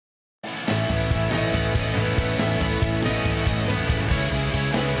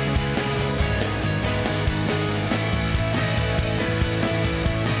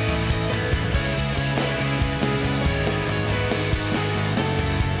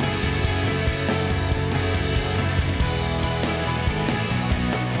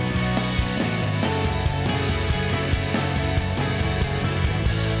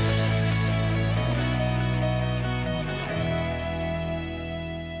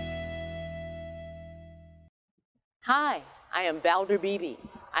Hi, I am Valder Beebe.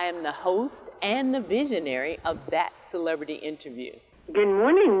 I am the host and the visionary of That Celebrity Interview. Good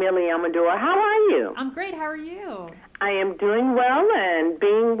morning, Millie Almodorvar. How are you? I'm great. How are you? I am doing well and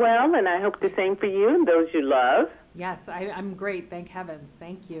being well, and I hope the same for you and those you love. Yes, I'm great. Thank heavens.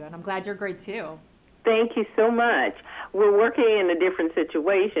 Thank you. And I'm glad you're great too. Thank you so much. We're working in a different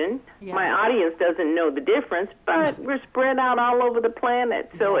situation. Yeah. My audience doesn't know the difference, but we're spread out all over the planet,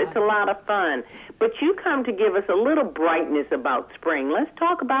 so it's a lot of fun. But you come to give us a little brightness about spring. Let's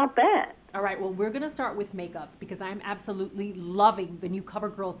talk about that. All right, well, we're going to start with makeup because I'm absolutely loving the new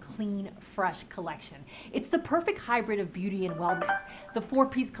CoverGirl Clean Fresh collection. It's the perfect hybrid of beauty and wellness. The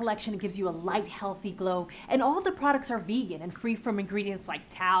 4-piece collection gives you a light, healthy glow, and all of the products are vegan and free from ingredients like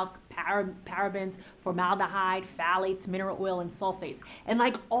talc, parabens, formaldehyde, phthalates, mineral oil, and sulfates. And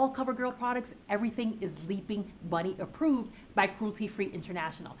like all CoverGirl products, everything is Leaping Bunny approved by Cruelty Free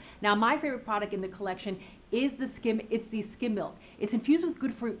International. Now, my favorite product in the collection is the skim milk. It's infused with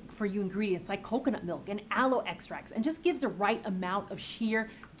good for you ingredients like coconut milk and aloe extracts, and just gives the right amount of sheer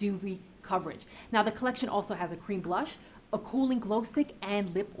dewy coverage. Now, the collection also has a cream blush, a cooling glow stick,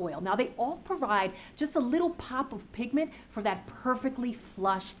 and lip oil. Now, they all provide just a little pop of pigment for that perfectly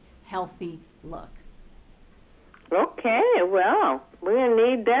flushed, healthy look. Okay, well, we're going to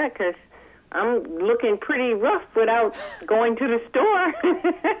need that because I'm looking pretty rough without going to the store.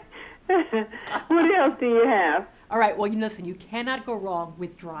 What else do you have? All right, well, listen, you cannot go wrong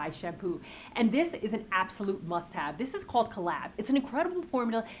with dry shampoo. And this is an absolute must-have. This is called Collab. It's an incredible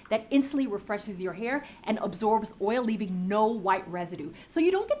formula that instantly refreshes your hair and absorbs oil, leaving no white residue. So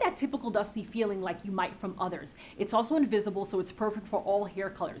you don't get that typical dusty feeling like you might from others. It's also invisible, so it's perfect for all hair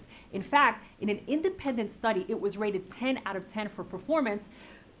colors. In fact, in an independent study, it was rated 10 out of 10 for performance.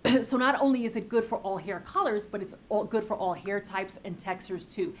 So not only is it good for all hair colors, but it's good for all hair types and textures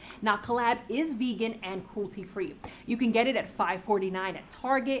too. Now, Collab is vegan and cruelty-free. You can get it at $5.49 at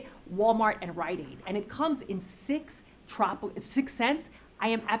Target, Walmart, and Rite Aid. And it comes in 6 scents. I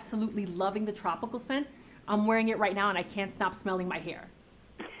am absolutely loving the tropical scent. I'm wearing it right now, and I can't stop smelling my hair.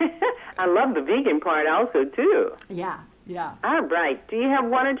 I love the vegan part also, too. Yeah. All right. Do you have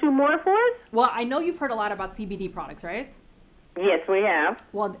 1 or 2 more for us? Well, I know you've heard a lot about CBD products, right? Yes, we have.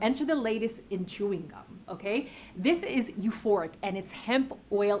 Well, enter the latest in chewing gum, okay? This is euphoric, and it's hemp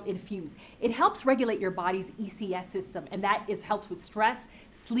oil infused. It helps regulate your body's ECS system, and that helps with stress,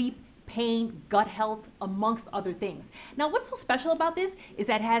 sleep, pain, gut health, amongst other things. Now, what's so special about this is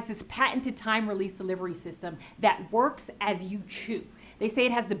that it has this patented time-release delivery system that works as you chew. They say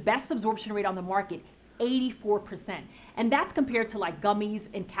it has the best absorption rate on the market, 84%. And that's compared to like gummies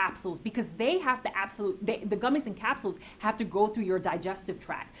and capsules, because they have to the gummies and capsules have to go through your digestive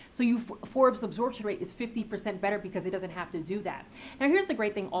tract. So Forbes absorption rate is 50% better because it doesn't have to do that. Now, here's the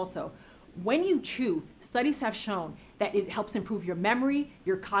great thing also. When you chew, studies have shown that it helps improve your memory,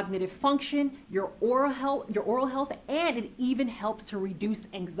 your cognitive function, your oral health, and it even helps to reduce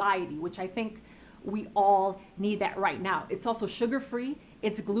anxiety, which I think we all need that right now. It's also sugar-free,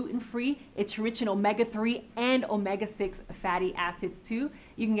 it's gluten-free, it's rich in omega-3 and omega-6 fatty acids too.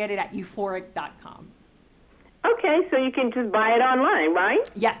 You can get it at euphoric.com. Okay, so you can just buy it online, right?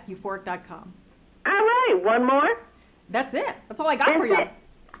 Yes, euphoric.com. All right, 1 more? That's it. That's all I got for you.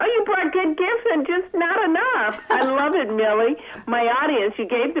 Oh, you brought good gifts and just not enough. I love it, Millie. My audience, you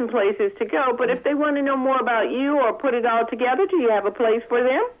gave them places to go, but if they want to know more about you or put it all together, do you have a place for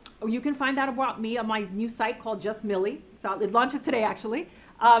them? You can find out about me on my new site called Just Millie. So it launches today, actually.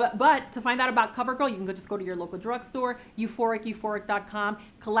 But to find out about CoverGirl, you can just go to your local drugstore, euphoric.com.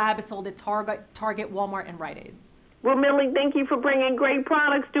 Collab is sold at Target, Walmart, and Rite Aid. Well, Millie, thank you for bringing great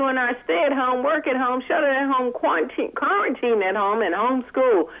products during our stay-at-home, work-at-home, shut-at-home, quarantine at home, and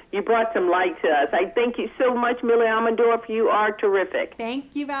homeschool. You brought some light to us. I thank you so much, Millie Almodorvar. You are terrific.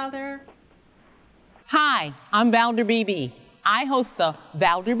 Thank you, Valder. Hi, I'm Valder Beebe. I host the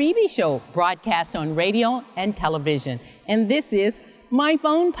Valder Beebe Show, broadcast on radio and television. And this is my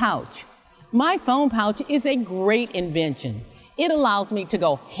phone pouch. My phone pouch is a great invention. It allows me to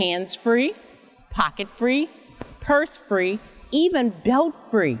go hands-free, pocket-free, purse-free, even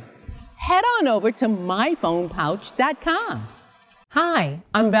belt-free. Head on over to myphonepouch.com. Hi,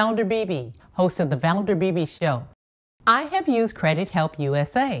 I'm Valder Beebe, host of the Valder Beebe Show. I have used Credit Help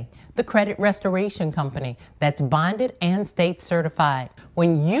USA, the credit restoration company that's bonded and state certified.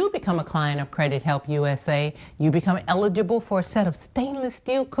 When you become a client of Credit Help USA, you become eligible for a set of stainless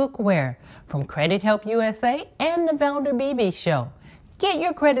steel cookware from Credit Help USA and the Valder Beebe Show. Get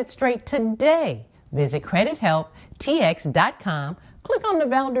your credit straight today. Visit credithelptx.com, click on the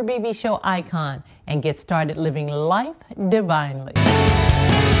Valder Beebe Show icon, and get started living life divinely.